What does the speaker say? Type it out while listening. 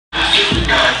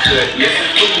cut,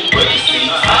 missing food for the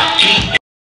seats. Eat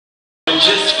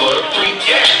just for the free.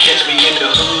 Catch me in the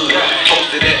hood,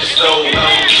 posted at the store.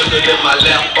 Sugar in my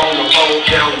lap on the phone,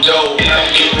 count dough.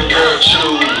 Get the girl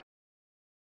true.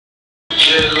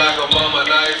 Just like a mama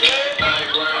nice.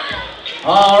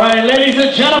 All right, ladies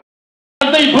and gentlemen,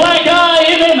 the black guy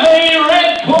in the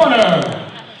red corner.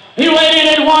 He weighed in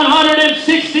at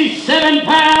 167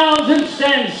 pounds and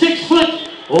stands 6 foot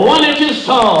 1 inches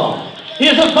tall. He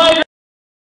is a fighter.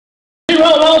 He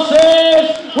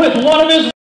says with one of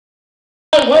his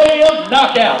way of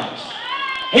knockouts.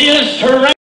 He is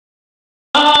trained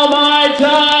Muay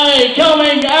Thai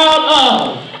coming out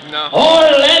of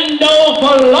Orlando,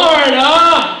 Florida.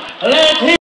 Let's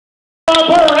hear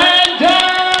Branden.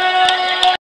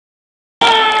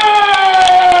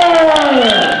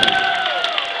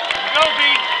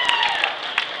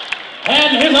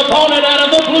 And his opponent out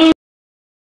of the blue.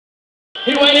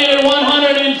 He weighed in at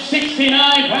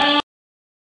 169 pounds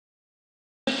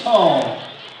tall.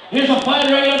 Here's a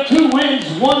fighter out of 2 wins,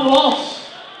 1 loss.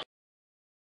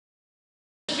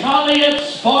 Collie at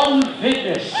Spartan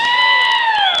Fitness.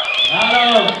 Out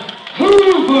of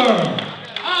Hoover,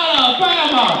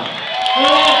 Alabama.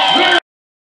 Let's hear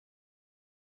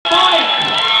Mike,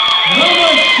 the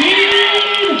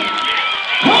Machine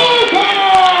Hoover.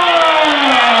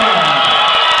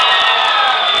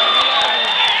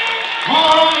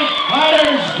 All right,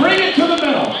 fighters, bring it to the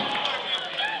middle.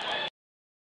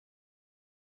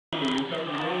 We covered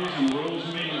the rules and the rules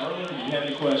meeting earlier. Do you have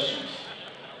any questions?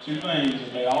 2 things.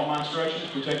 Obey all my instructions.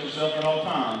 Protect yourself at all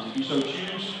times. If you so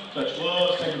choose, touch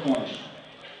gloves, take a corner.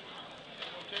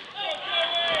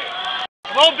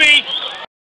 Come on, B.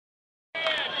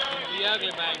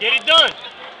 Get it done.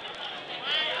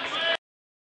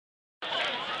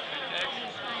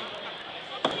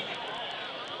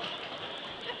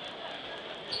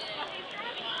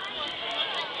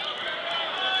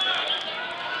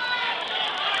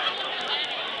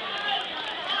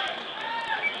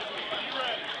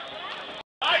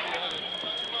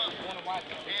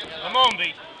 Come on, B.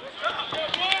 You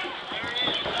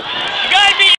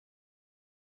gotta be.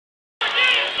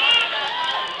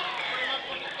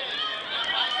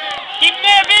 Keep him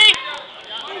there, B.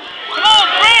 Come on,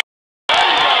 Branden.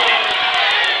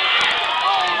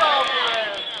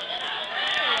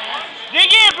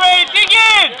 Dig in, Branden. Dig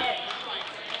in.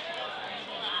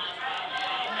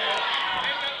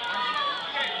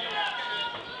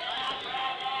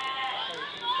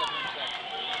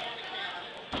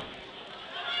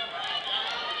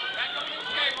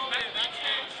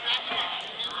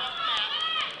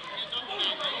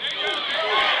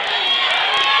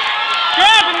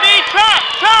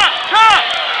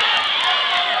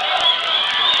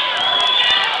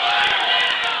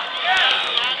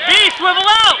 Swivel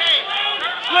out!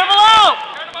 Swivel out!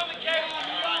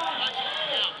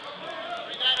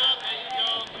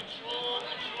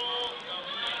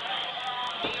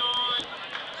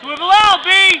 Swivel out, B!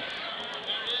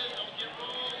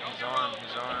 He's on,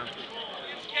 he's on.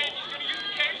 He's gonna use the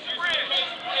cage to bridge.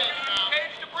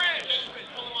 Cage to bridge.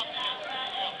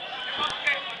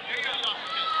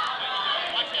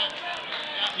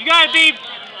 You gotta be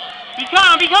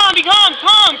calm, be calm, be calm,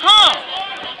 calm.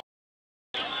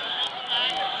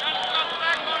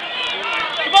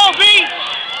 Come on, B!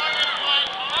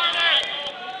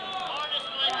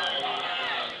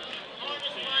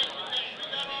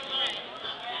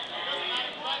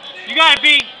 You got it, B.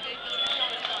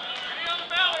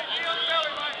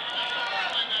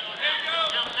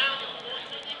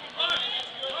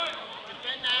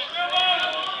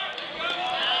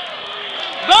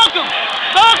 Dunk him!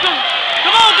 Dunk him!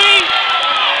 Come on, B!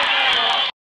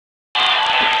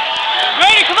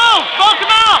 Ready, come on! Bulk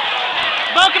him out!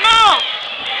 Bulk him out!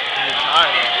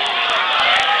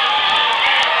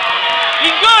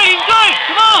 He's good!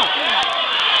 Come on!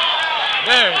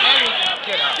 There.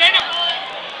 Get out.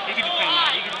 He can defend that.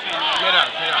 Get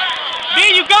out. B,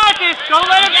 you got this. Don't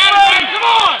let him play. Come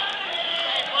on!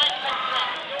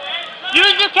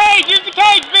 Use the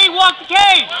cage, B. Walk the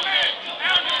cage.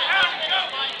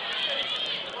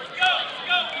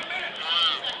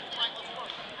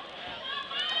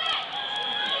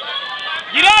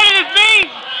 Get out of this, B!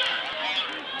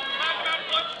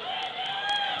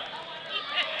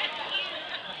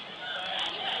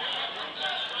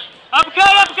 Uppercut!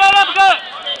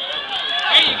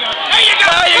 There you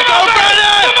go,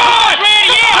 Branden! Come on!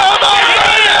 Branden, yeah! Come on,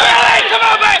 Branden! Come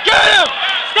on, man! Get him!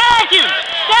 Stack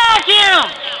him!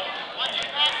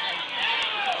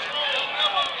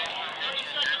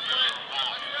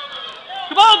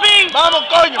 Come on, B! Vamos,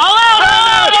 coño! All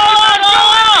out!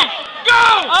 Go!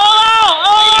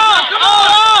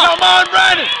 Come on,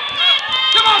 Branden!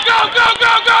 Come on,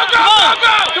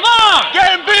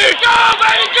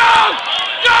 Branden, go!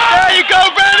 Go! There you go,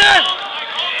 Branden!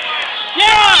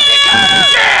 Yeah!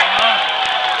 Yeah!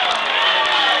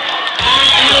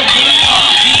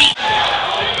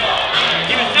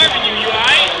 He was serving you, you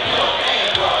alright?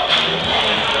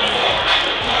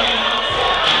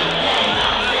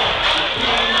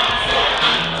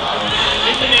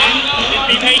 Listen in, just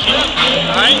be patient,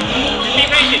 alright? Just be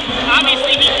patient.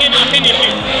 Obviously he cannot finish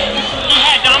you. He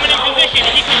had dominant position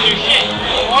and he couldn't do shit.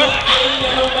 Or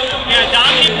he had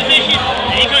dominant position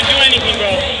and he couldn't do anything,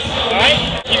 bro. Alright?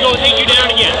 He's gonna take you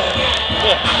down again.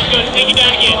 Look, he's gonna take you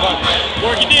down again.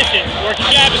 Work your distance, work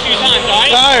your jab a few times, alright?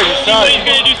 Tired, he's See what tired. he's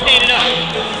gonna do standing up.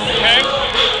 Okay?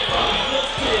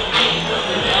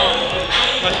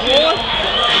 That's cool?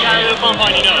 You got a little bump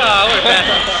on your nose. Oh, what a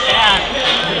bastard. Yeah.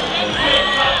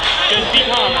 Just be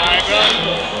calm, alright, bro?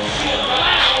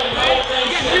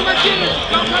 Too much in it.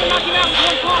 Don't try to knock him out with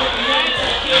one punch,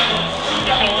 okay? He's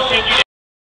gonna take you down.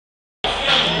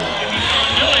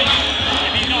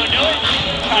 If he's gonna do it,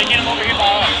 try to get him over here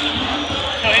by us.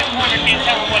 So his corner can't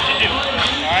tell him what to do.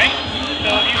 Alright? So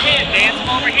if you can, dance him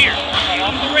over here. Right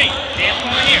off the ring. Dance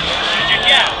him over here. Use your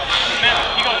jab. Remember,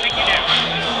 he's gonna take you down.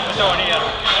 So on the other.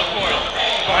 Look for it.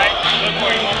 Alright? Look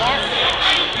for it. One more.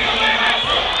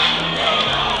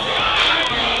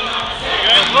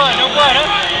 No blood, huh?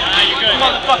 Nah, you're good.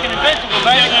 Motherfucking invincible,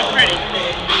 baby. Still look pretty.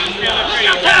 Look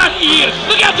how tired he is.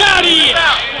 Look how tired he is.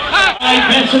 All right,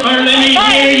 Bensimer, let me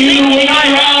hear you in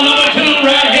round number 2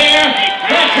 right here.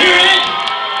 Let's hear it.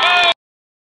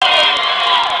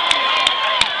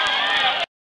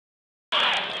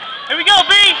 Here we go,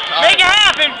 B. Make it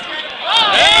happen.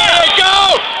 There you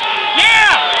go!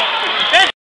 Yeah. That's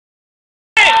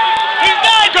it. He's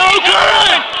done. Go,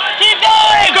 Kern! Keep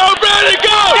going. Go, Branden,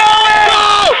 go! Go!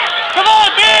 Go! Come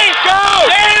on, B. Go!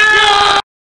 Yeah.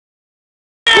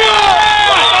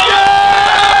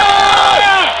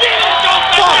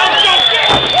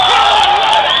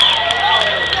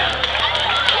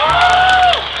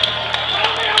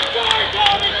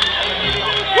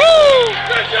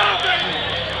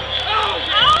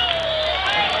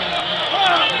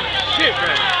 Shit,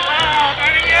 man.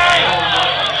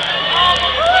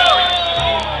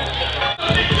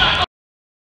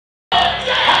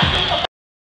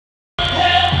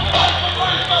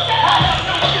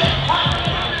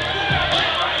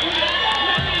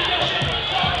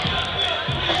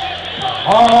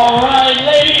 All right,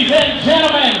 ladies and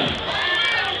gentlemen,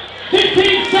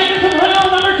 15 seconds of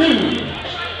round number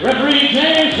 2. Referee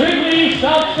James Wrigley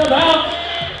stops about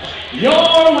your